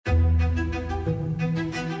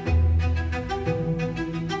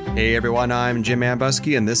Hey everyone, I'm Jim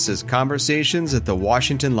Ambuske, and this is Conversations at the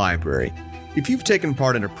Washington Library. If you've taken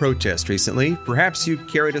part in a protest recently, perhaps you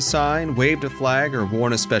carried a sign, waved a flag, or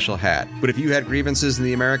worn a special hat. But if you had grievances in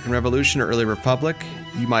the American Revolution or early Republic,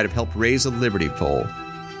 you might have helped raise a liberty pole.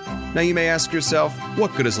 Now you may ask yourself,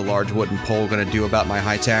 what good is a large wooden pole going to do about my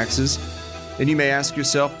high taxes? And you may ask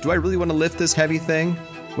yourself, do I really want to lift this heavy thing?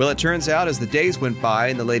 Well, it turns out as the days went by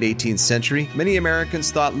in the late 18th century, many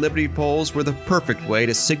Americans thought liberty poles were the perfect way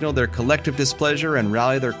to signal their collective displeasure and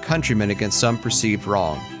rally their countrymen against some perceived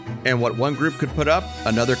wrong. And what one group could put up,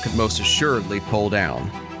 another could most assuredly pull down.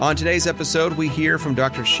 On today's episode, we hear from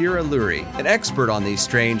Dr. Shira Lurie, an expert on these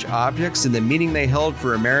strange objects and the meaning they held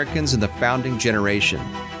for Americans in the founding generation.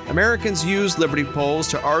 Americans used liberty poles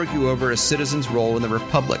to argue over a citizen's role in the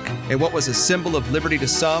Republic, and what was a symbol of liberty to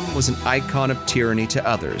some was an icon of tyranny to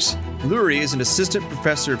others. Lurie is an assistant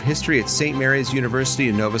professor of history at St. Mary's University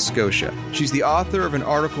in Nova Scotia. She's the author of an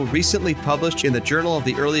article recently published in the Journal of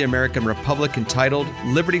the Early American Republic entitled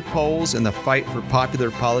Liberty Poles and the Fight for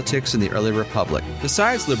Popular Politics in the Early Republic.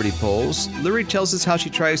 Besides liberty poles, Lurie tells us how she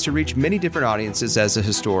tries to reach many different audiences as a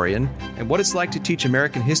historian and what it's like to teach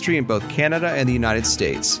American history in both Canada and the United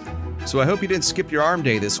States. So I hope you didn't skip your arm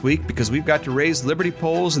day this week because we've got to raise liberty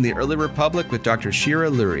poles in the early republic with Dr. Shira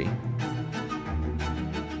Lurie.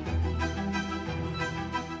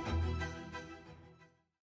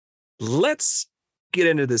 Let's get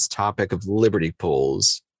into this topic of liberty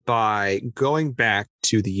poles by going back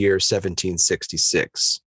to the year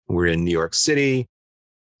 1766. We're in New York City,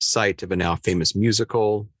 site of a now famous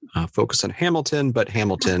musical, focused on Hamilton, but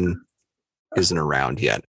Hamilton isn't around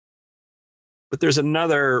yet. But there's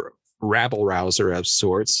another rabble-rouser of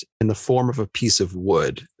sorts in the form of a piece of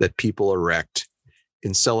wood that people erect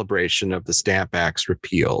in celebration of the Stamp Act's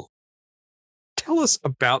repeal. Tell us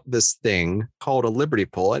about this thing called a liberty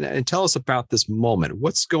pole and tell us about this moment.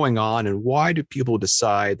 What's going on and why do people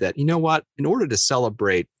decide that, you know what, in order to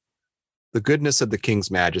celebrate the goodness of the King's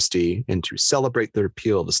Majesty and to celebrate the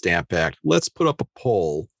repeal of the Stamp Act, let's put up a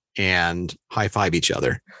pole and high-five each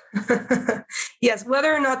other? Yes,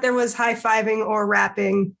 whether or not there was high-fiving or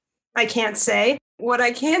rapping, I can't say. What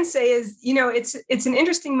I can say is, it's an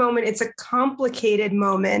interesting moment. It's a complicated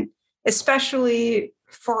moment, especially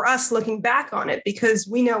for us looking back on it, because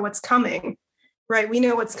we know what's coming, right? We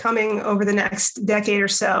know what's coming over the next decade or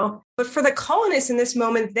so. But for the colonists in this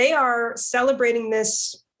moment, they are celebrating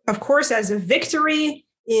this, of course, as a victory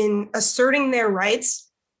in asserting their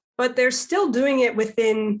rights, but they're still doing it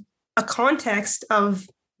within a context of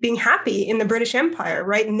being happy in the British Empire,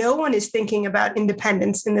 right? No one is thinking about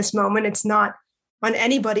independence in this moment. It's not on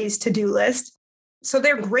anybody's to-do list. So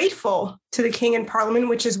they're grateful to the king and parliament,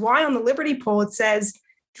 which is why on the liberty pole it says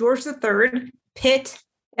George III, Pitt,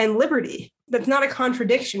 and liberty. That's not a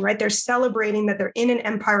contradiction, right? They're celebrating that they're in an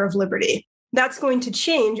empire of liberty. That's going to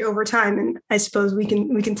change over time, and I suppose we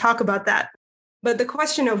can talk about that. But the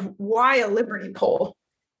question of why a liberty pole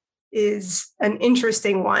is an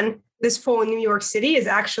interesting one. This pole in New York City is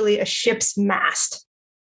actually a ship's mast.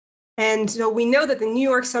 And so we know that the New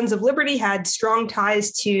York Sons of Liberty had strong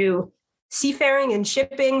ties to seafaring and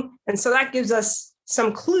shipping. And so that gives us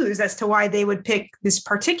some clues as to why they would pick this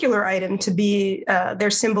particular item to be their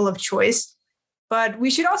symbol of choice. But we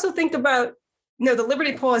should also think about, the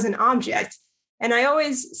liberty pole as an object. And I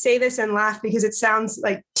always say this and laugh because it sounds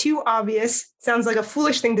like too obvious, sounds like a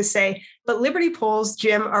foolish thing to say, but liberty poles,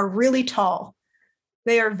 Jim, are really tall.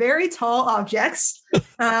 They are very tall objects.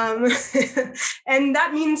 And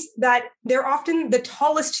that means that they're often the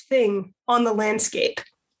tallest thing on the landscape.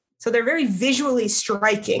 So they're very visually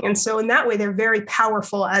striking. And so in that way, they're very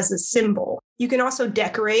powerful as a symbol. You can also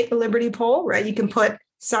decorate a liberty pole, right? You can put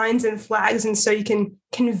signs and flags, and so you can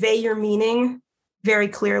convey your meaning very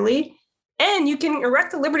clearly. And you can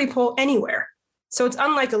erect a liberty pole anywhere. So it's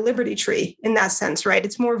unlike a liberty tree in that sense, right?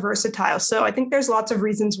 It's more versatile. So I think there's lots of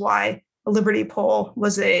reasons why a liberty pole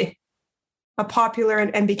was a popular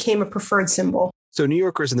and became a preferred symbol. So New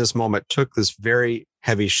Yorkers in this moment took this very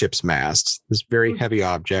heavy ship's mast, this very heavy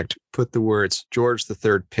object, put the words George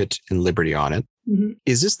III, Pitt, and Liberty on it. Mm-hmm.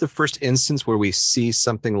 Is this the first instance where we see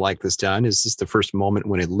something like this done? Is this the first moment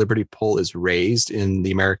when a liberty pole is raised in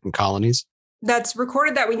the American colonies? That's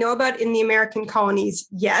recorded that we know about in the American colonies,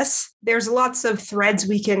 yes. There's lots of threads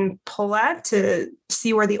we can pull at to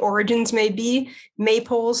see where the origins may be.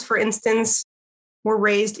 Maypoles, for instance, were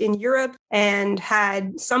raised in Europe and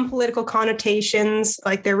had some political connotations,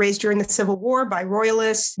 like they're raised during the Civil War by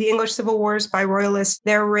royalists, the English Civil Wars by royalists.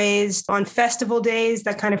 They're raised on festival days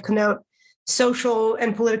that kind of connote social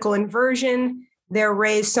and political inversion. They're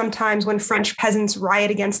raised sometimes when French peasants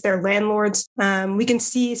riot against their landlords. We can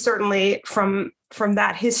see certainly from from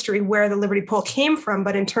that history where the Liberty Pole came from.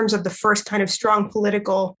 But in terms of the first kind of strong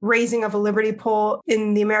political raising of a Liberty Pole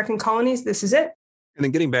in the American colonies, this is it. And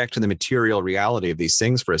then getting back to the material reality of these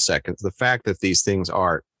things for a second, the fact that these things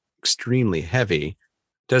are extremely heavy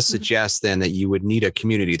does suggest then that you would need a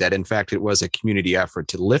community, that in fact it was a community effort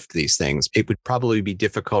to lift these things. It would probably be a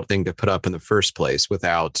difficult thing to put up in the first place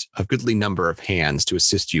without a goodly number of hands to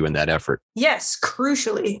assist you in that effort. Yes,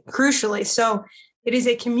 crucially. So it is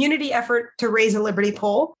a community effort to raise a Liberty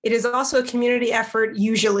Pole. It is also a community effort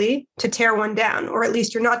usually to tear one down, or at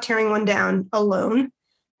least you're not tearing one down alone.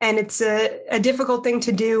 And it's a difficult thing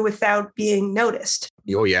to do without being noticed.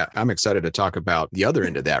 Oh, yeah. I'm excited to talk about the other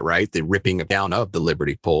end of that, right? The ripping down of the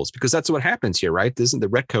Liberty Poles, because that's what happens here, right? Isn't the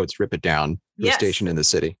Redcoats rip it down to a station in the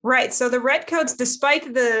city? Right. So the Redcoats,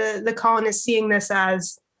 despite the colonists seeing this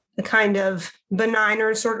as a kind of benign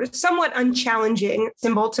or sort of somewhat unchallenging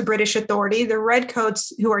symbol to British authority, the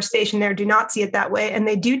Redcoats who are stationed there do not see it that way, and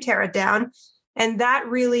they do tear it down. And that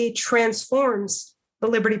really transforms the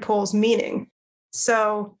Liberty Pole's meaning.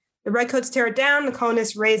 So the Redcoats tear it down, the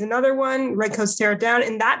colonists raise another one, Redcoats tear it down,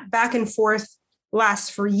 and that back and forth lasts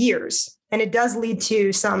for years. And it does lead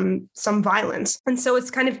to some violence. And so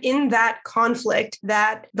it's kind of in that conflict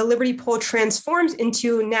that the Liberty Pole transforms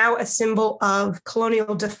into now a symbol of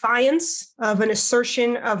colonial defiance, of an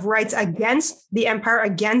assertion of rights against the empire,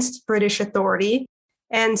 against British authority.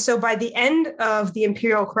 And so by the end of the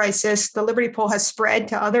imperial crisis, the Liberty Pole has spread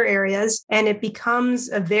to other areas, and it becomes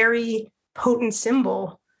a very potent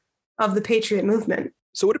symbol of the patriot movement.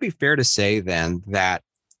 So would it be fair to say then that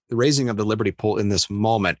the raising of the Liberty Pole in this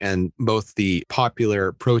moment and both the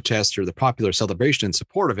popular protest or the popular celebration in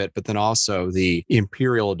support of it, but then also the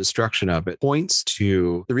imperial destruction of it points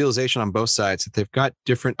to the realization on both sides that they've got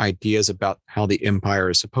different ideas about how the empire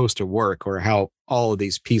is supposed to work or how all of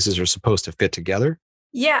these pieces are supposed to fit together?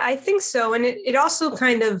 Yeah, I think so. And it also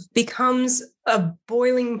kind of becomes a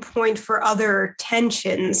boiling point for other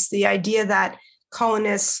tensions. The idea that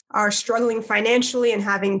colonists are struggling financially and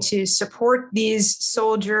having to support these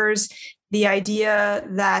soldiers. The idea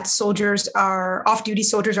that off-duty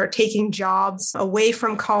soldiers are taking jobs away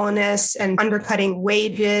from colonists and undercutting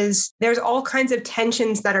wages. There's all kinds of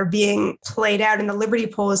tensions that are being played out, and the Liberty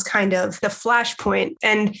Pole is kind of the flashpoint.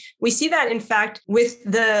 And we see that, in fact, with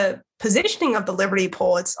the positioning of the Liberty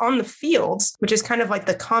Pole. It's on the fields, which is kind of like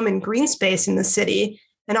the common green space in the city.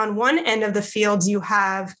 And on one end of the fields, you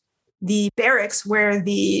have the barracks where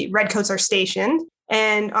the Redcoats are stationed.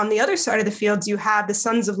 And on the other side of the fields, you have the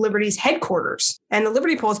Sons of Liberty's headquarters. And the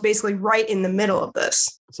Liberty Pole is basically right in the middle of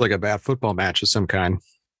this. It's like a bad football match of some kind.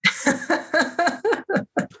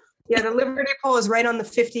 Yeah, the Liberty Pole is right on the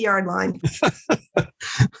 50-yard line.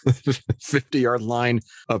 50-yard line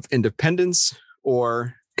of independence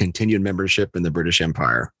or continued membership in the British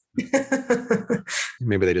Empire.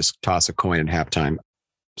 Maybe they just toss a coin at halftime.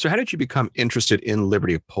 So how did you become interested in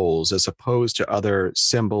Liberty Poles as opposed to other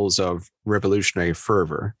symbols of revolutionary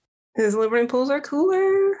fervor? Because Liberty Poles are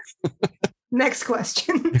cooler. Next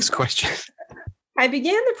question. I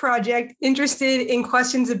began the project interested in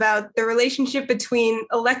questions about the relationship between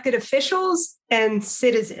elected officials and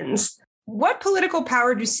citizens. What political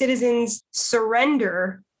power do citizens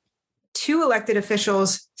surrender to elected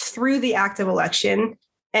officials through the act of election?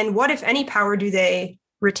 And what, if any, power do they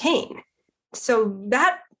retain? So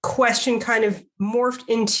that question kind of morphed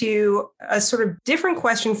into a sort of different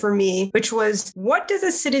question for me, which was, what does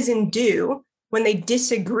a citizen do when they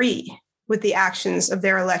disagree with the actions of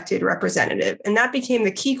their elected representative? And that became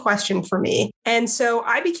the key question for me. And so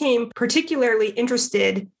I became particularly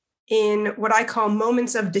interested in what I call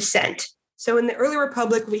moments of dissent. So in the early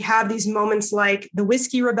republic, we have these moments like the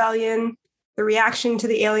Whiskey Rebellion, the reaction to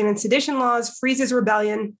the Alien and Sedition laws, Freeze's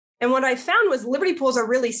Rebellion. And what I found was Liberty Poles are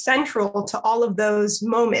really central to all of those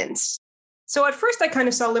moments. So at first, I kind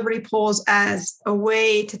of saw Liberty Poles as a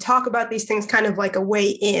way to talk about these things, kind of like a way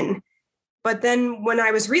in. But then when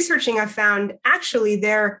I was researching, I found actually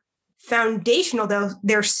they're foundational,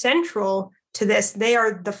 they're central to this. They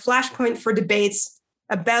are the flashpoint for debates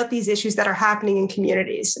about these issues that are happening in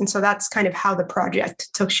communities. And so that's kind of how the project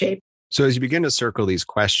took shape. So as you begin to circle these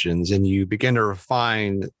questions and you begin to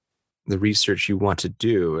refine the research you want to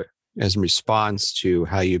do as a response to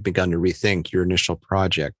how you've begun to rethink your initial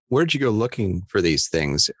project, where did you go looking for these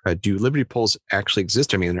things? Do Liberty Poles actually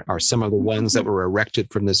exist? I mean, are some of the ones that were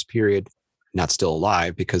erected from this period not still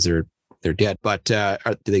alive because they're dead, but do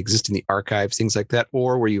they exist in the archives, things like that?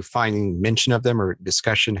 Or were you finding mention of them or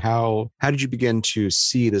discussion? How did you begin to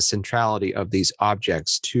see the centrality of these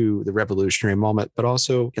objects to the revolutionary moment, but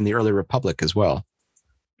also in the early republic as well?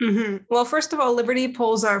 Well, first of all, Liberty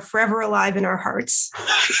polls are forever alive in our hearts.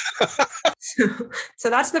 So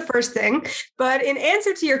that's the first thing. But in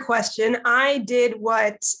answer to your question, I did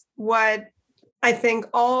what I think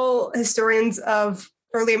all historians of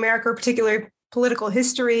early America, particularly political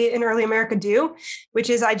history in early America, do, which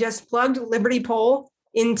is I just plugged Liberty Poll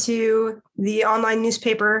into the online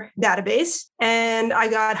newspaper database, and I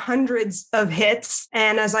got hundreds of hits.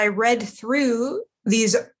 And as I read through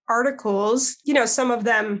these articles, some of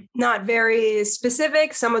them not very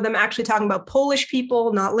specific, some of them actually talking about Polish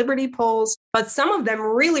people, not Liberty polls, but some of them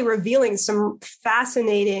really revealing some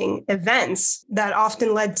fascinating events that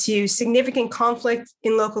often led to significant conflict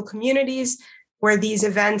in local communities, where news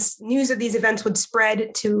of these events would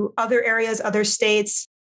spread to other areas, other states.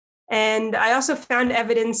 And I also found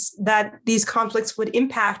evidence that these conflicts would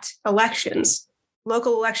impact elections,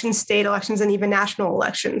 local elections, state elections, and even national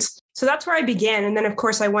elections. So that's where I began. And then, of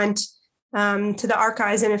course, I went to the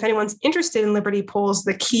archives. And if anyone's interested in Liberty polls,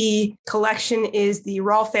 the key collection is the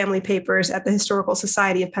Rahl family papers at the Historical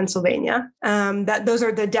Society of Pennsylvania. Those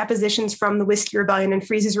are the depositions from the Whiskey Rebellion and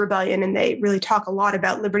Freeze's Rebellion, and they really talk a lot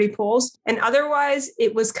about Liberty polls. And otherwise,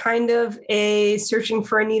 it was kind of a searching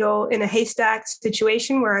for a needle in a haystack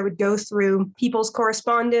situation where I would go through people's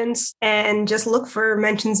correspondence and just look for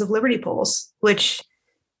mentions of Liberty polls, which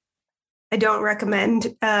I don't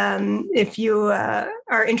recommend if you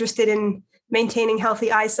are interested in maintaining healthy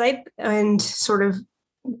eyesight and sort of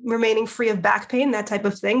remaining free of back pain, that type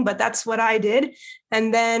of thing. But that's what I did.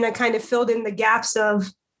 And then I kind of filled in the gaps of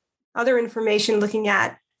other information, looking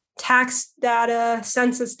at tax data,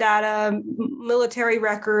 census data, military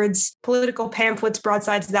records, political pamphlets,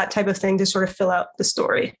 broadsides, that type of thing to sort of fill out the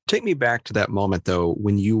story. Take me back to that moment, though,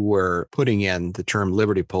 when you were putting in the term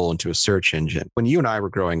Liberty Poll into a search engine. When you and I were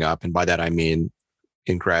growing up, and by that I mean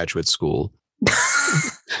in graduate school.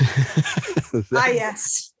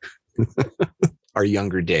 Yes. Our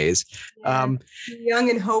younger days. Yeah, young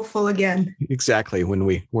and hopeful again. Exactly, when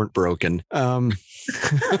we weren't broken. Online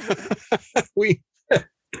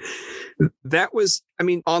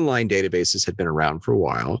databases had been around for a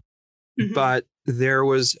while, but there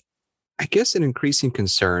was, I guess, an increasing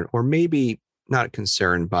concern, or maybe not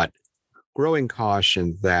concern, but growing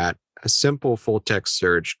caution that a simple full text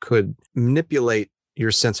search could manipulate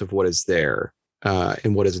your sense of what is there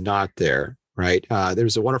and what is not there. Right.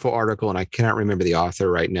 There's a wonderful article, and I cannot remember the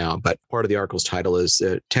author right now, but part of the article's title is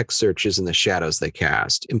Text Searches and the Shadows They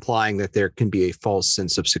Cast, implying that there can be a false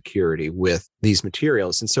sense of security with these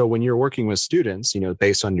materials. And so when you're working with students,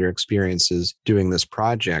 based on your experiences doing this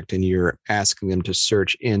project, and you're asking them to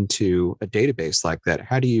search into a database like that,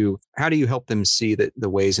 how do you help them see that the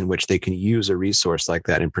ways in which they can use a resource like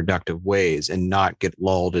that in productive ways and not get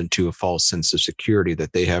lulled into a false sense of security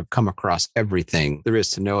that they have come across everything there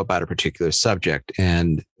is to know about a particular subject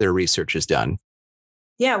and their research is done?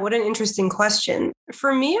 Yeah, what an interesting question.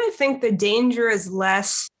 For me, I think the danger is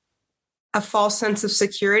less a false sense of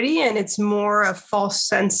security, and it's more a false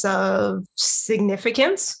sense of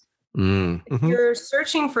significance. If you're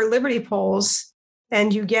searching for Liberty polls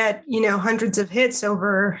and you get, hundreds of hits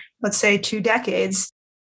over, let's say, 2 decades,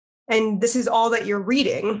 and this is all that you're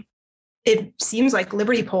reading, it seems like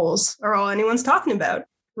Liberty polls are all anyone's talking about,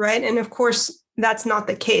 right? And of course, that's not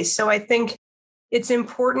the case. So I think it's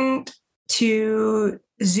important to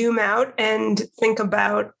zoom out and think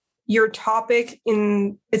about your topic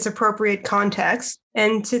in its appropriate context,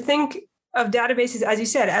 and to think of databases, as you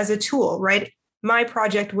said, as a tool, right? My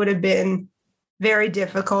project would have been very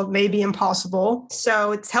difficult, maybe impossible.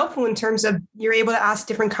 So it's helpful in terms of you're able to ask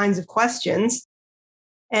different kinds of questions.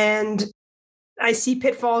 And I see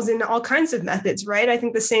pitfalls in all kinds of methods, right? I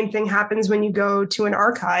think the same thing happens when you go to an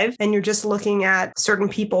archive and you're just looking at certain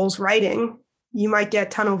people's writing. You might get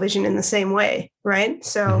tunnel vision in the same way, right?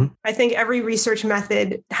 So I think every research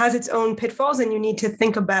method has its own pitfalls, and you need to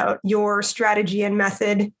think about your strategy and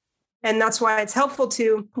method. And that's why it's helpful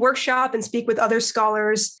to workshop and speak with other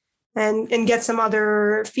scholars and get some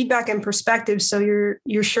other feedback and perspective, so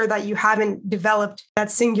you're sure that you haven't developed that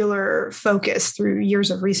singular focus through years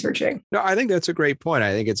of researching. No, I think that's a great point.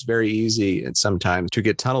 I think it's very easy sometimes to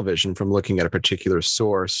get tunnel vision from looking at a particular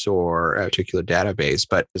source or a particular database.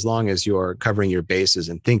 But as long as you're covering your bases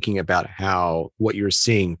and thinking about how what you're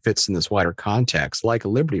seeing fits in this wider context, like a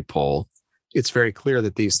Liberty poll, it's very clear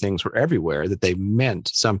that these things were everywhere, that they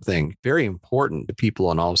meant something very important to people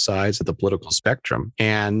on all sides of the political spectrum.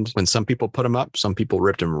 And when some people put them up, some people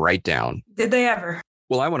ripped them right down. Did they ever?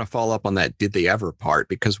 Well, I want to follow up on that did they ever part,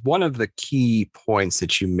 because one of the key points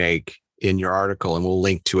that you make in your article, and we'll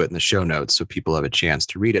link to it in the show notes so people have a chance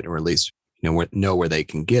to read it, or at least know where they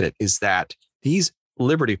can get it, is that these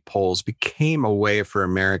liberty polls became a way for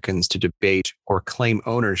Americans to debate or claim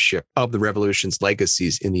ownership of the revolution's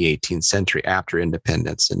legacies in the 18th century after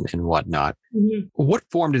independence and whatnot. Mm-hmm. What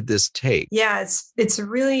form did this take? Yeah, it's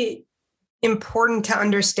really important to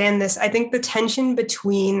understand this. I think the tension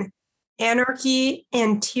between anarchy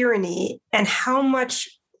and tyranny and how much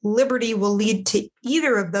liberty will lead to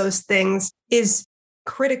either of those things is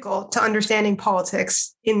critical to understanding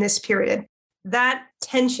politics in this period. That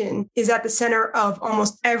tension is at the center of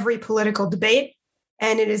almost every political debate,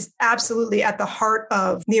 and it is absolutely at the heart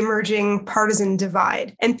of the emerging partisan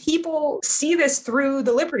divide. And people see this through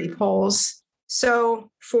the liberty polls. So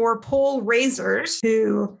for poll raisers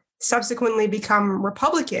who subsequently become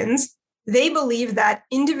Republicans, they believe that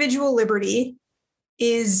individual liberty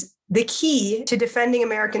is the key to defending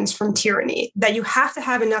Americans from tyranny, that you have to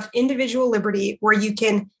have enough individual liberty where you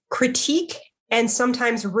can critique and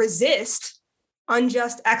sometimes resist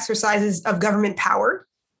unjust exercises of government power.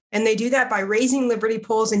 And they do that by raising liberty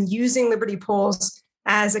polls and using liberty polls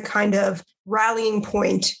as a kind of rallying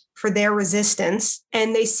point for their resistance.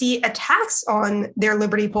 And they see attacks on their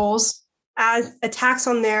liberty polls as attacks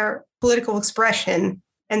on their political expression,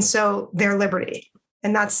 and so their liberty.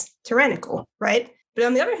 And that's tyrannical, right? But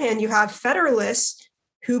on the other hand, you have Federalists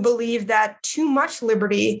who believe that too much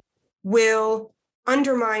liberty will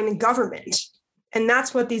undermine government. And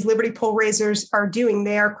that's what these liberty poll raisers are doing.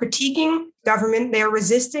 They are critiquing government. They are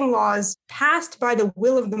resisting laws passed by the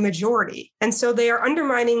will of the majority. And so they are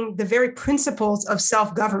undermining the very principles of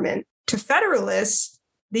self-government. To Federalists,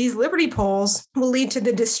 these liberty polls will lead to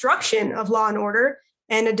the destruction of law and order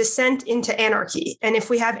and a descent into anarchy. And if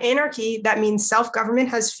we have anarchy, that means self-government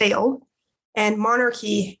has failed and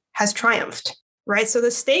monarchy has triumphed, right? So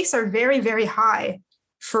the stakes are very, very high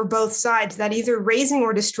for both sides, that either raising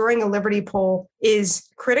or destroying a liberty poll is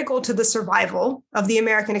critical to the survival of the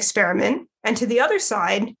American experiment. And to the other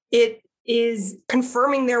side, it is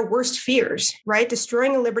confirming their worst fears, right?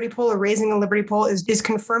 Destroying a liberty poll or raising a liberty poll is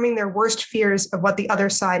confirming their worst fears of what the other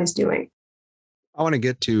side is doing. I want to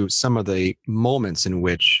get to some of the moments in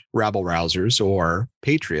which rabble-rousers or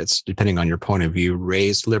patriots, depending on your point of view,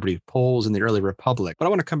 raised liberty polls in the early republic. But I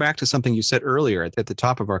want to come back to something you said earlier at the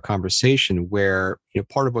top of our conversation, where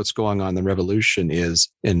part of what's going on in the revolution is,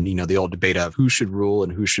 and the old debate of who should rule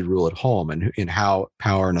and who should rule at home, and how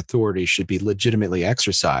power and authority should be legitimately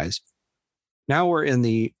exercised. Now we're in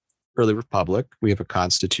the early republic. We have a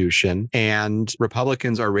constitution, and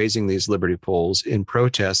Republicans are raising these liberty polls in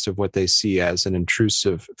protest of what they see as an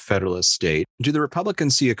intrusive federalist state. Do the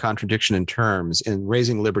Republicans see a contradiction in terms in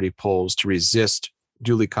raising liberty polls to resist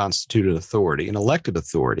duly constituted authority and elected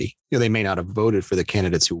authority? They may not have voted for the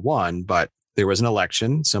candidates who won, but there was an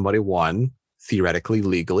election, somebody won, theoretically,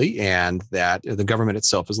 legally, and that the government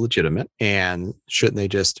itself is legitimate, and shouldn't they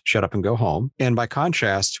just shut up and go home? And by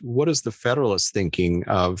contrast, what is the Federalist thinking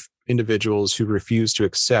of individuals who refuse to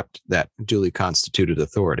accept that duly constituted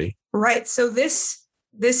authority? Right. So this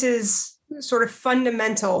is sort of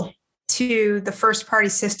fundamental to the first party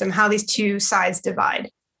system, how these two sides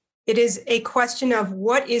divide. It is a question of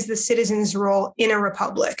what is the citizen's role in a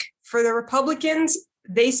republic. For the Republicans,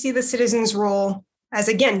 they see the citizen's role as,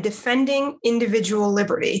 again, defending individual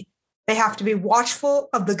liberty. They have to be watchful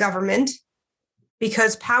of the government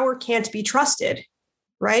because power can't be trusted,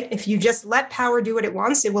 right? If you just let power do what it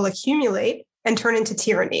wants, it will accumulate and turn into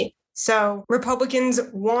tyranny. So Republicans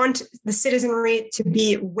want the citizenry to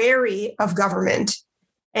be wary of government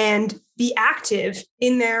and be active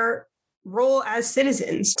in their role as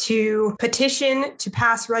citizens, to petition, to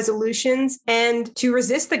pass resolutions, and to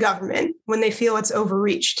resist the government when they feel it's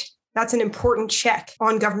overreached. That's an important check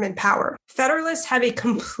on government power. Federalists have a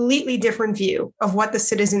completely different view of what the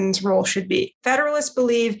citizen's role should be. Federalists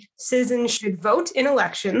believe citizens should vote in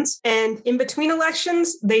elections, and in between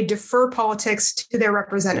elections, they defer politics to their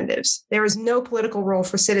representatives. There is no political role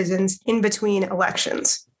for citizens in between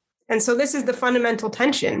elections. And so this is the fundamental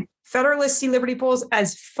tension. Federalists see liberty polls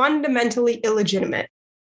as fundamentally illegitimate.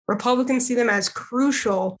 Republicans see them as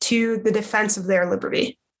crucial to the defense of their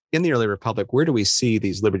liberty. In the early republic, where do we see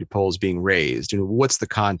these liberty polls being raised? And what's the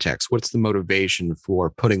context? What's the motivation for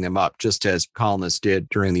putting them up, just as colonists did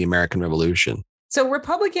during the American Revolution? So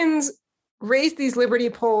Republicans raised these liberty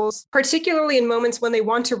polls, particularly in moments when they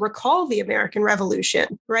want to recall the American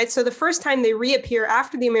Revolution, right? So the first time they reappear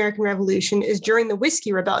after the American Revolution is during the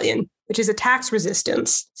Whiskey Rebellion, which is a tax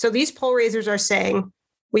resistance. So these poll raisers are saying,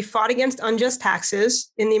 we fought against unjust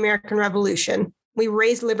taxes in the American Revolution. We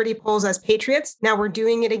raised liberty polls as patriots. Now we're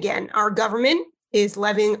doing it again. Our government is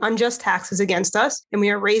levying unjust taxes against us, and we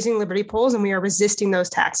are raising liberty polls, and we are resisting those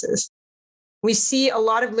taxes. We see a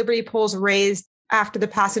lot of liberty polls raised after the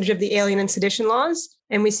passage of the Alien and Sedition laws,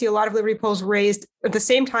 And we see a lot of liberty poles raised at the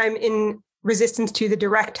same time in resistance to the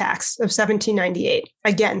direct tax of 1798.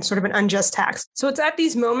 Again, sort of an unjust tax. So it's at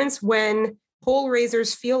these moments when poll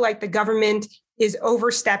raisers feel like the government is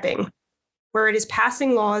overstepping, where it is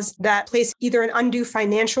passing laws that place either an undue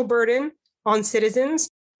financial burden on citizens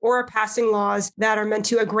or are passing laws that are meant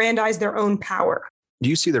to aggrandize their own power. Do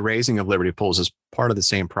you see the raising of liberty poles as part of the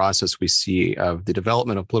same process we see of the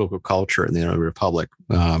development of political culture in the early republic?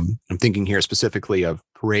 I'm thinking here specifically of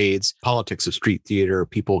parades, politics of street theater,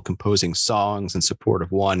 people composing songs in support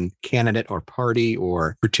of one candidate or party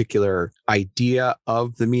or particular idea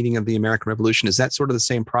of the meaning of the American Revolution. Is that sort of the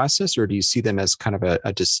same process, or do you see them as kind of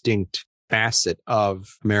a distinct facet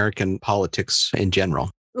of American politics in general?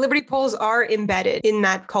 Liberty poles are embedded in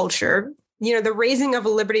that culture. You know, the raising of a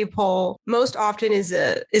liberty pole most often is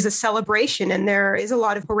a celebration, and there is a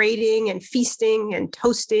lot of parading and feasting and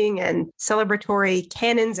toasting and celebratory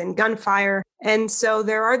cannons and gunfire. And so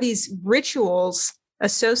there are these rituals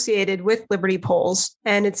associated with liberty poles,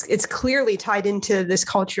 and it's clearly tied into this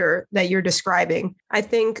culture that you're describing. I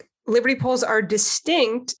think liberty poles are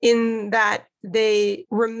distinct in that they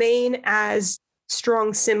remain as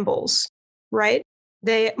strong symbols, right?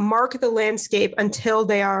 They mark the landscape until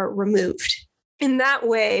they are removed. In that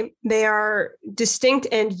way, they are distinct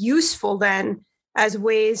and useful then as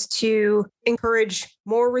ways to encourage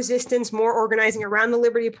more resistance, more organizing around the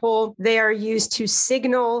liberty pole. They are used to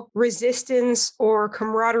signal resistance or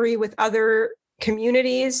camaraderie with other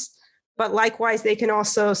communities, but likewise, they can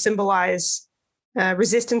also symbolize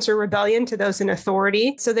resistance or rebellion to those in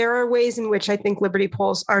authority. So there are ways in which I think liberty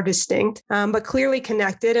poles are distinct, but clearly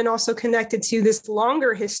connected, and also connected to this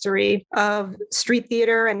longer history of street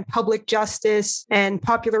theater and public justice and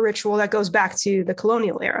popular ritual that goes back to the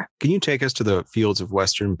colonial era. Can you take us to the fields of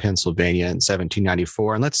Western Pennsylvania in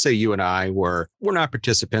 1794? And let's say you and I we're not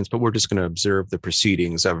participants, but we're just going to observe the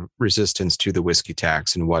proceedings of resistance to the whiskey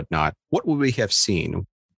tax and whatnot. What would we have seen?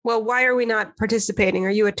 Well, why are we not participating? Are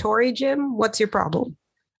you a Tory, Jim? What's your problem?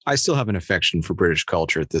 I still have an affection for British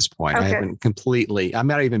culture at this point. Okay. I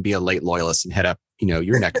might even be a late loyalist and head up,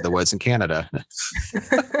 your neck of the woods in Canada.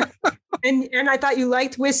 And I thought you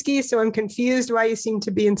liked whiskey, so I'm confused why you seem to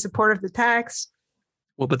be in support of the tax.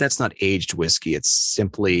 Well, but that's not aged whiskey. It's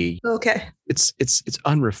simply okay. It's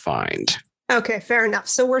unrefined. Okay, fair enough.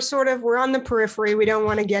 So we're on the periphery. We don't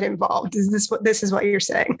want to get involved. This is what you're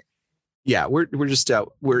saying? Yeah, we're just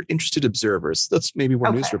we're interested observers.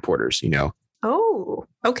 We're news reporters, Oh,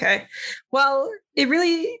 okay. Well, it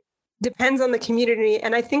really depends on the community.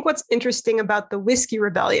 And I think what's interesting about the Whiskey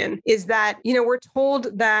Rebellion is that, we're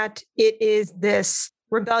told that it is this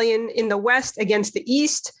rebellion in the West against the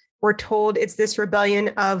East. We're told it's this rebellion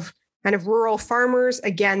of kind of rural farmers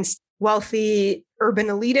against wealthy urban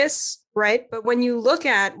elitists, right? But when you look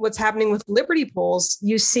at what's happening with liberty poles,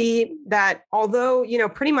 you see that although,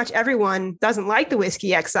 pretty much everyone doesn't like the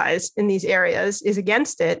whiskey excise in these areas, is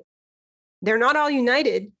against it, they're not all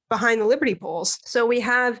united behind the liberty poles. So we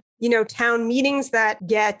have, town meetings that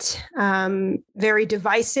get very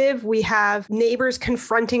divisive. We have neighbors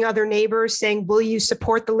confronting other neighbors saying, will you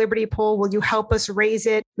support the liberty pole? Will you help us raise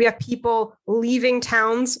it? We have people leaving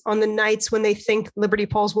towns on the nights when they think liberty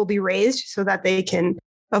poles will be raised so that they can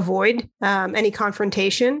avoid any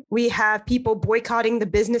confrontation. We have people boycotting the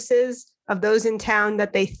businesses of those in town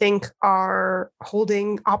that they think are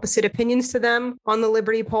holding opposite opinions to them on the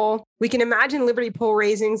liberty pole. We can imagine liberty pole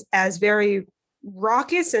raisings as very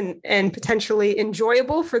raucous and potentially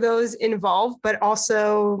enjoyable for those involved, but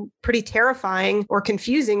also pretty terrifying or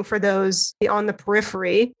confusing for those on the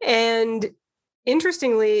periphery. And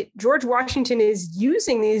interestingly, George Washington is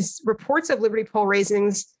using these reports of liberty pole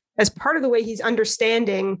raisings as part of the way he's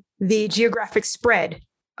understanding the geographic spread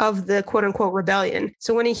of the quote unquote rebellion.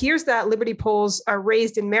 So when he hears that liberty poles are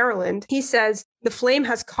raised in Maryland, he says the flame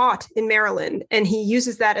has caught in Maryland. And he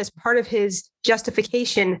uses that as part of his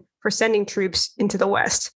justification for sending troops into the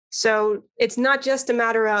West. So it's not just a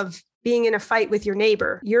matter of being in a fight with your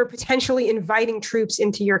neighbor. You're potentially inviting troops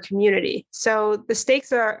into your community. So the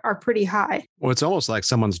stakes are pretty high. Well, it's almost like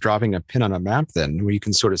someone's dropping a pin on a map then, where you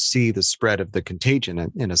can sort of see the spread of the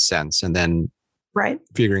contagion in a sense, and then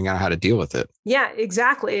figuring out how to deal with it. Yeah,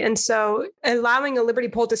 exactly. And so allowing a liberty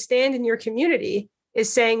pole to stand in your community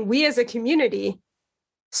is saying we as a community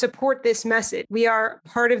support this message. We are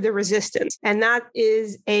part of the resistance. And that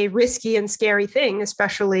is a risky and scary thing,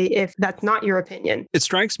 especially if that's not your opinion. It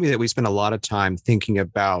strikes me that we spend a lot of time thinking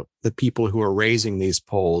about the people who are raising these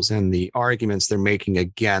polls and the arguments they're making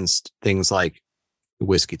against things like the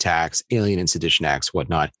whiskey tax, alien and sedition acts,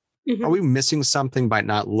 whatnot. Mm-hmm. Are we missing something by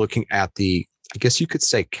not looking at the I guess you could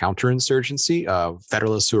say, counterinsurgency of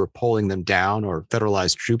Federalists who were pulling them down or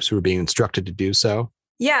federalized troops who were being instructed to do so?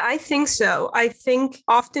 Yeah, I think so. I think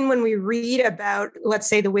often when we read about, let's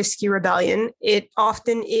say, the Whiskey Rebellion, it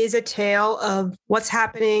often is a tale of what's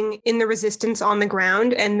happening in the resistance on the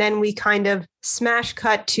ground. And then we kind of smash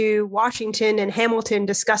cut to Washington and Hamilton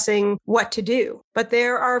discussing what to do. But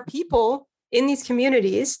there are people in these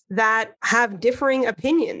communities that have differing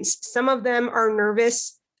opinions. Some of them are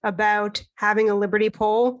nervous about having a liberty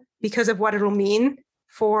poll because of what it'll mean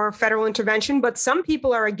for federal intervention, but some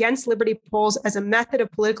people are against liberty polls as a method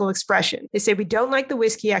of political expression. They say, we don't like the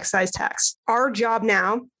whiskey excise tax. Our job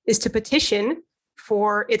now is to petition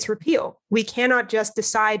for its repeal. We cannot just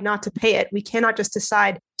decide not to pay it. We cannot just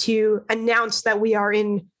decide to announce that we are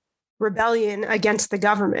in rebellion against the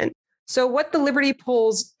government. So what the liberty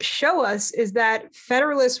polls show us is that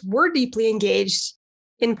Federalists were deeply engaged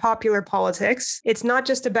in popular politics. It's not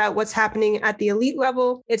just about what's happening at the elite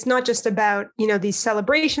level. It's not just about, these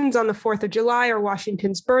celebrations on the 4th of July or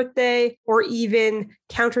Washington's birthday, or even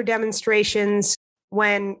counter demonstrations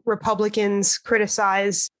when Republicans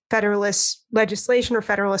criticize Federalist legislation or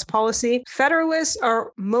Federalist policy. Federalists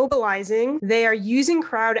are mobilizing. They are using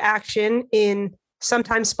crowd action in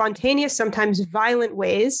sometimes spontaneous, sometimes violent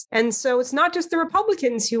ways. And so it's not just the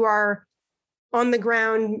Republicans who are on the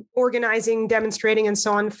ground, organizing, demonstrating, and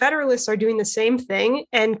so on. Federalists are doing the same thing.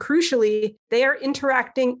 And crucially, they are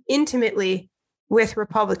interacting intimately with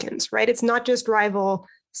Republicans, right? It's not just rival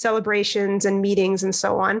celebrations and meetings and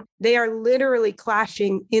so on. They are literally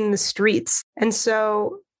clashing in the streets. And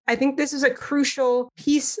so I think this is a crucial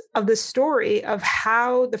piece of the story of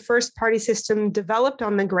how the first party system developed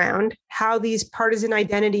on the ground, how these partisan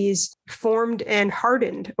identities formed and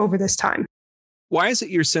hardened over this time. Why is it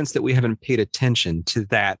your sense that we haven't paid attention to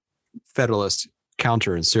that Federalist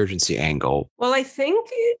counterinsurgency angle? Well, I think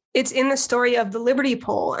it's in the story of the Liberty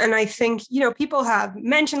Poll. And I think, people have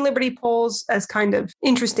mentioned Liberty Polls as kind of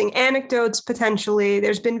interesting anecdotes, potentially.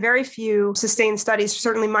 There's been very few sustained studies.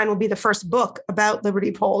 Certainly mine will be the first book about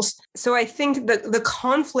Liberty Polls. So I think that the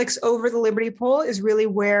conflicts over the Liberty Poll is really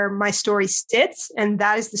where my story sits. And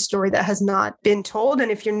that is the story that has not been told.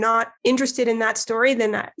 And if you're not interested in that story,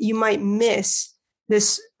 then you might miss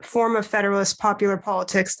this form of Federalist popular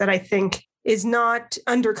politics that I think is not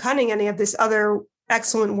undercutting any of this other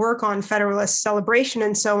excellent work on Federalist celebration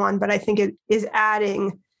and so on, but I think it is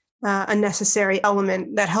adding a necessary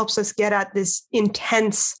element that helps us get at this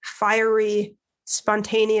intense, fiery,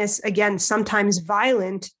 spontaneous, again, sometimes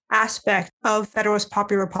violent aspect of Federalist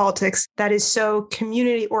popular politics that is so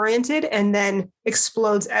community-oriented and then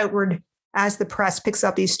explodes outward as the press picks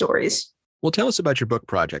up these stories. Well, tell us about your book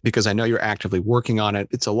project, because I know you're actively working on it.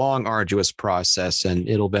 It's a long, arduous process, and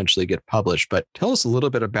it'll eventually get published. But tell us a little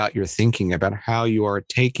bit about your thinking about how you are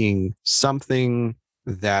taking something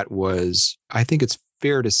that was, I think it's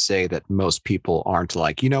fair to say that most people aren't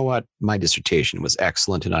like, you know what, my dissertation was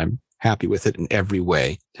excellent and I'm happy with it in every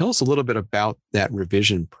way. Tell us a little bit about that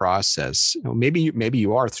revision process. Maybe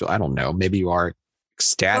you are, I don't know, maybe you are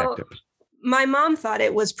ecstatic. Well, my mom thought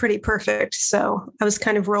it was pretty perfect, so I was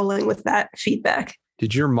kind of rolling with that feedback.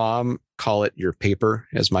 Did your mom call it your paper,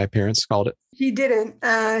 as my parents called it? She didn't.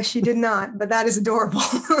 She did not, but that is adorable.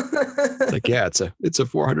 Like, yeah, it's a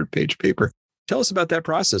 400-page paper. Tell us about that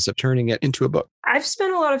process of turning it into a book. I've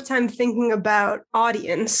spent a lot of time thinking about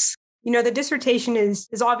audience. The dissertation is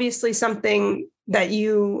obviously something that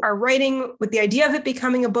you are writing with the idea of it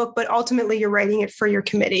becoming a book, but ultimately you're writing it for your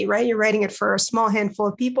committee, right? You're writing it for a small handful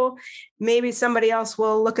of people. Maybe somebody else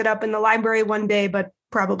will look it up in the library one day, but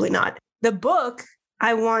probably not. The book,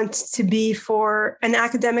 I want to be for an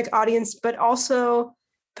academic audience, but also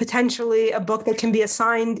potentially a book that can be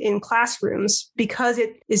assigned in classrooms because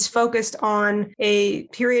it is focused on a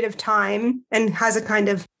period of time and has a kind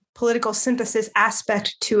of political synthesis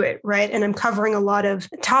aspect to it, right? And I'm covering a lot of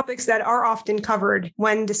topics that are often covered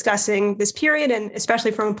when discussing this period, and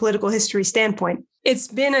especially from a political history standpoint. It's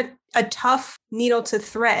been a tough needle to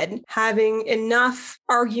thread, having enough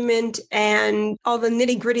argument and all the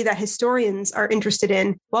nitty-gritty that historians are interested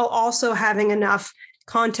in, while also having enough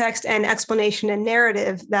context and explanation and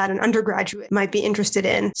narrative that an undergraduate might be interested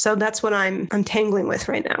in. So that's what I'm tangling with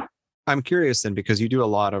right now. I'm curious then, because you do a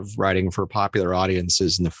lot of writing for popular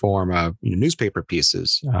audiences in the form of newspaper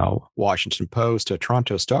pieces, Washington Post, a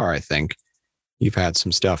Toronto Star, I think. You've had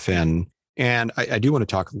some stuff in. And I do want to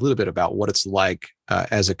talk a little bit about what it's like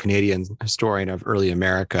as a Canadian historian of early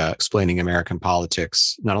America, explaining American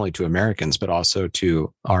politics, not only to Americans, but also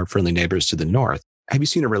to our friendly neighbors to the north. Have you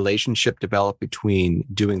seen a relationship develop between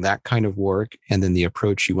doing that kind of work and then the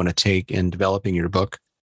approach you want to take in developing your book?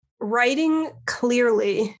 writing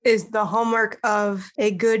clearly is the hallmark of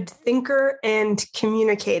a good thinker and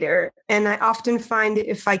communicator. And I often find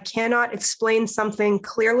if I cannot explain something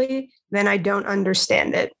clearly, then I don't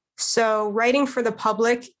understand it. So writing for the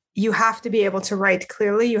public, you have to be able to write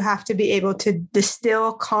clearly. You have to be able to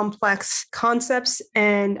distill complex concepts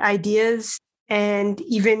and ideas and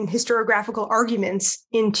even historiographical arguments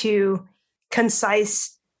into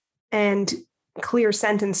concise and clear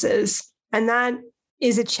sentences. And that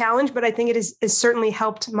is a challenge, but I think it has certainly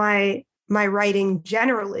helped my writing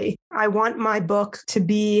generally. I want my book to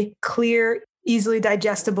be clear, easily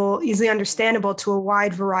digestible, easily understandable to a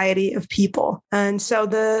wide variety of people. And so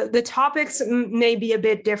the topics may be a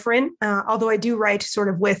bit different, although I do write sort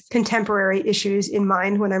of with contemporary issues in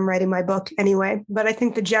mind when I'm writing my book anyway. But I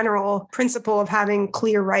think the general principle of having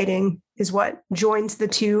clear writing is what joins the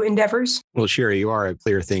two endeavors. Well, Shira, you are a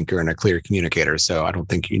clear thinker and a clear communicator, so I don't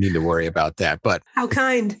think you need to worry about that. But how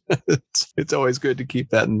kind. It's always good to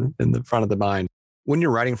keep that in the front of the mind. When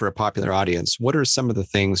you're writing for a popular audience, what are some of the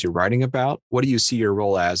things you're writing about? What do you see your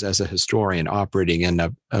role as a historian operating in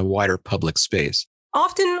a wider public space?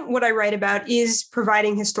 Often what I write about is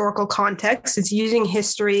providing historical context. It's using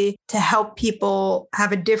history to help people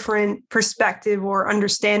have a different perspective or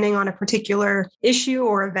understanding on a particular issue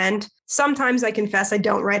or event. Sometimes I confess I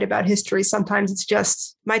don't write about history. Sometimes it's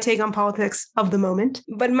just my take on politics of the moment.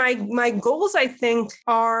 But my goals, I think,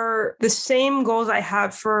 are the same goals I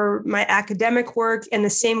have for my academic work and the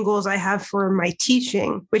same goals I have for my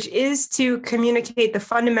teaching, which is to communicate the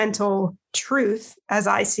fundamental truth, as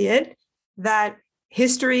I see it, that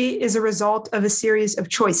history is a result of a series of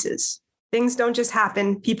choices. Things don't just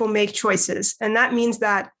happen, people make choices. And that means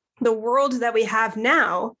that the world that we have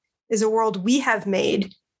now is a world we have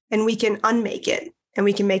made, and we can unmake it and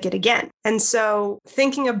we can make it again. And so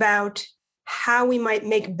thinking about how we might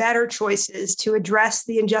make better choices to address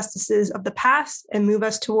the injustices of the past and move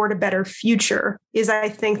us toward a better future is, I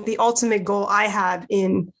think, the ultimate goal I have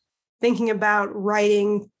in thinking about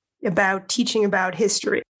writing about, teaching about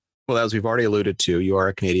history. Well, as we've already alluded to, you are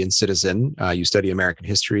a Canadian citizen. You study American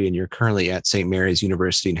history, and you're currently at St. Mary's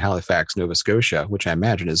University in Halifax, Nova Scotia, which I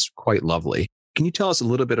imagine is quite lovely. Can you tell us a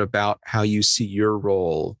little bit about how you see your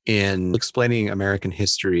role in explaining American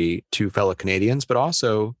history to fellow Canadians, but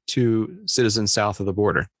also to citizens south of the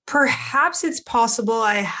border? Perhaps it's possible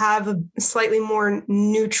I have a slightly more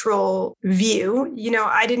neutral view. You know,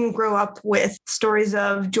 I didn't grow up with stories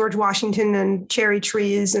of George Washington and cherry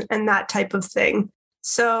trees and that type of thing.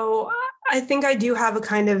 So I think I do have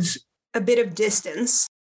a bit of distance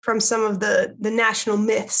from some of the national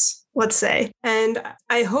myths, let's say. And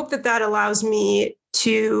I hope that allows me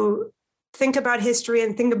to think about history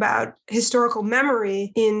and think about historical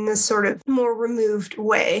memory in a sort of more removed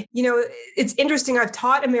way. You know, it's interesting. I've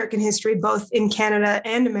taught American history both in Canada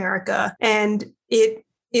and America, and it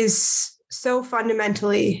is so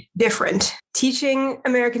fundamentally different. Teaching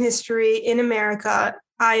American history in America,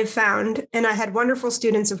 I've found, and I had wonderful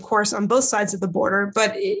students, of course, on both sides of the border,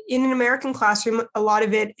 but in an American classroom, a lot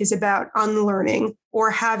of it is about unlearning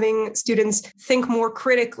or having students think more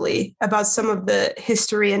critically about some of the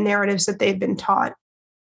history and narratives that they've been taught.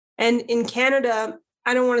 And in Canada,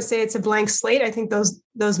 I don't want to say it's a blank slate. I think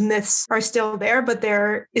those myths are still there, but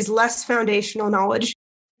there is less foundational knowledge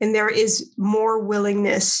and there is more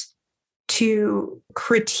willingness to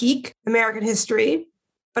critique American history.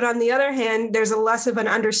 But on the other hand, there's a less of an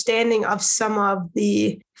understanding of some of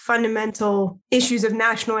the fundamental issues of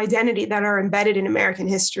national identity that are embedded in American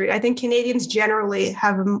history. I think Canadians generally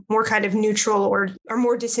have a more kind of neutral or are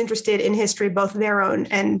more disinterested in history, both their own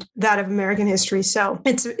and that of American history. So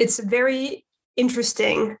it's very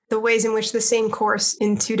interesting the ways in which the same course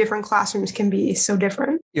in two different classrooms can be so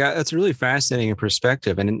different. Yeah, that's a really fascinating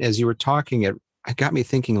perspective. And as you were talking, it got me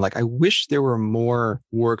thinking, like, I wish there were more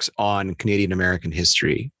works on Canadian American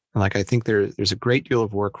history. Like, I think there's a great deal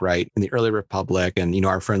of work, right, in the early republic. And, you know,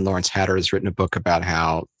 our friend Lawrence Hatter has written a book about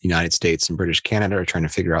how the United States and British Canada are trying to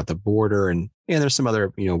figure out the border. And there's some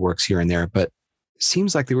other, works here and there. But it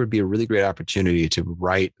seems like there would be a really great opportunity to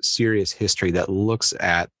write serious history that looks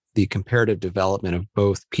at the comparative development of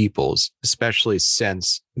both peoples, especially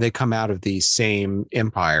since they come out of the same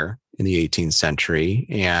empire in the 18th century.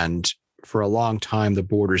 And for a long time, the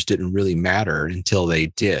borders didn't really matter until they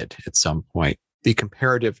did at some point. The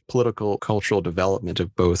comparative political, cultural development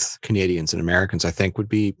of both Canadians and Americans, I think, would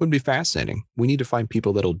be fascinating. We need to find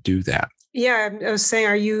people that'll do that. Yeah, I was saying,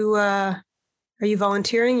 are you Are you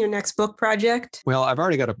volunteering your next book project? Well, I've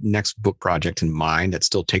already got a next book project in mind that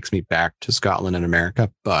still takes me back to Scotland and America,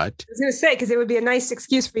 but... I was going to say, because it would be a nice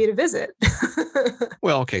excuse for you to visit.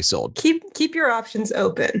 Well, okay, sold. Keep your options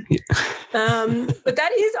open. Yeah. But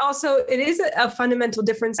that is also, it is a fundamental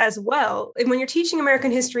difference as well. And when you're teaching American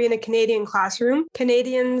history in a Canadian classroom,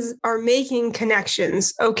 Canadians are making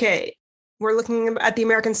connections. Okay, we're looking at the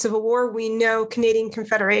American Civil War. We know Canadian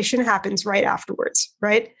Confederation happens right afterwards,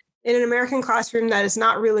 right? In an American classroom, that is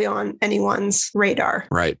not really on anyone's radar.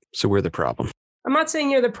 Right. So we're the problem. I'm not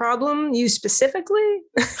saying you're the problem, you specifically.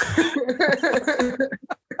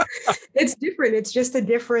 It's different. It's just a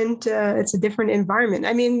different, it's a different environment.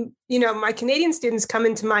 I mean, my Canadian students come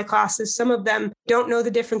into my classes. Some of them don't know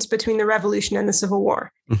the difference between the Revolution and the Civil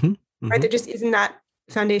War, right? There just isn't that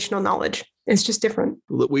foundational knowledge. It's just different.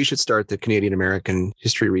 We should start the Canadian American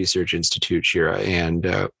History Research Institute, Shira,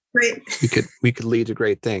 and Great. we could lead to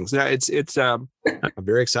great things. Now, I'm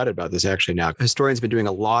very excited about this actually now. Historians have been doing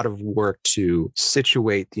a lot of work to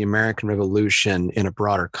situate the American Revolution in a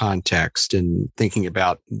broader context and thinking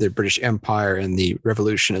about the British Empire and the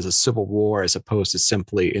Revolution as a civil war as opposed to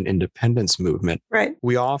simply an independence movement. Right.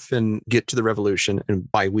 We often get to the Revolution,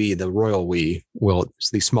 and by we, the royal we, well, it's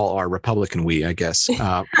the small r Republican we, I guess.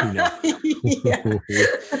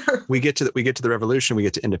 We get to the Revolution, we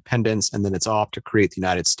get to independence, and then it's off to create the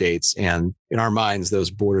United States. And in our minds, those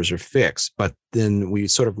borders are fixed. But then we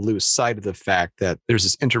sort of lose sight of the fact that there's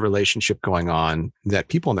this interrelationship going on that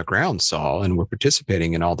people on the ground saw and were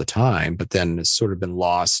participating in all the time, but then it's sort of been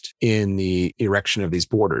lost in the erection of these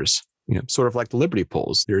borders. Sort of like the Liberty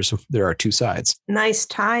Poles. There are two sides. Nice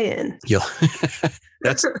tie-in. Yeah.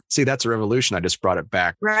 That's a revolution. I just brought it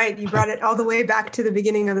back. Right. You brought it all the way back to the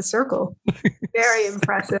beginning of the circle. Very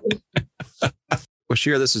impressive. Well,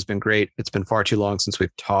 Shira, this has been great. It's been far too long since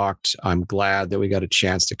we've talked. I'm glad that we got a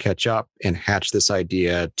chance to catch up and hatch this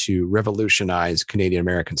idea to revolutionize Canadian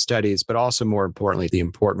American studies, but also more importantly, the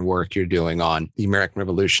important work you're doing on the American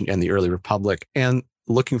Revolution and the early Republic. And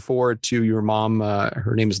looking forward to your mom,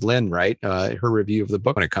 her name is Lynn, right? Her review of the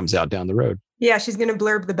book when it comes out down the road. Yeah, she's going to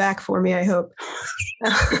blurb the back for me, I hope.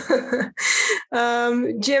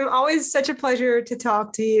 Jim, always such a pleasure to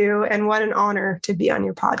talk to you, and what an honor to be on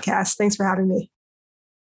your podcast. Thanks for having me.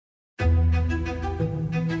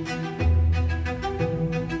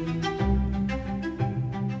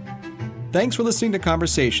 Thanks for listening to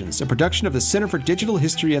Conversations, a production of the Center for Digital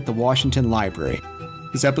History at the Washington Library.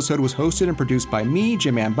 This episode was hosted and produced by me,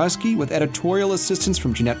 Jim Ambuske, with editorial assistance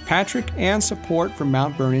from Jeanette Patrick and support from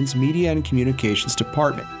Mount Vernon's Media and Communications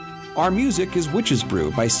Department. Our music is Witch's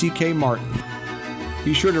Brew by C.K. Martin.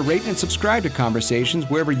 Be sure to rate and subscribe to Conversations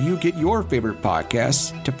wherever you get your favorite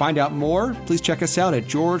podcasts. To find out more, please check us out at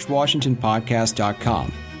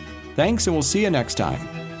georgewashingtonpodcast.com. Thanks, and we'll see you next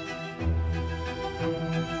time.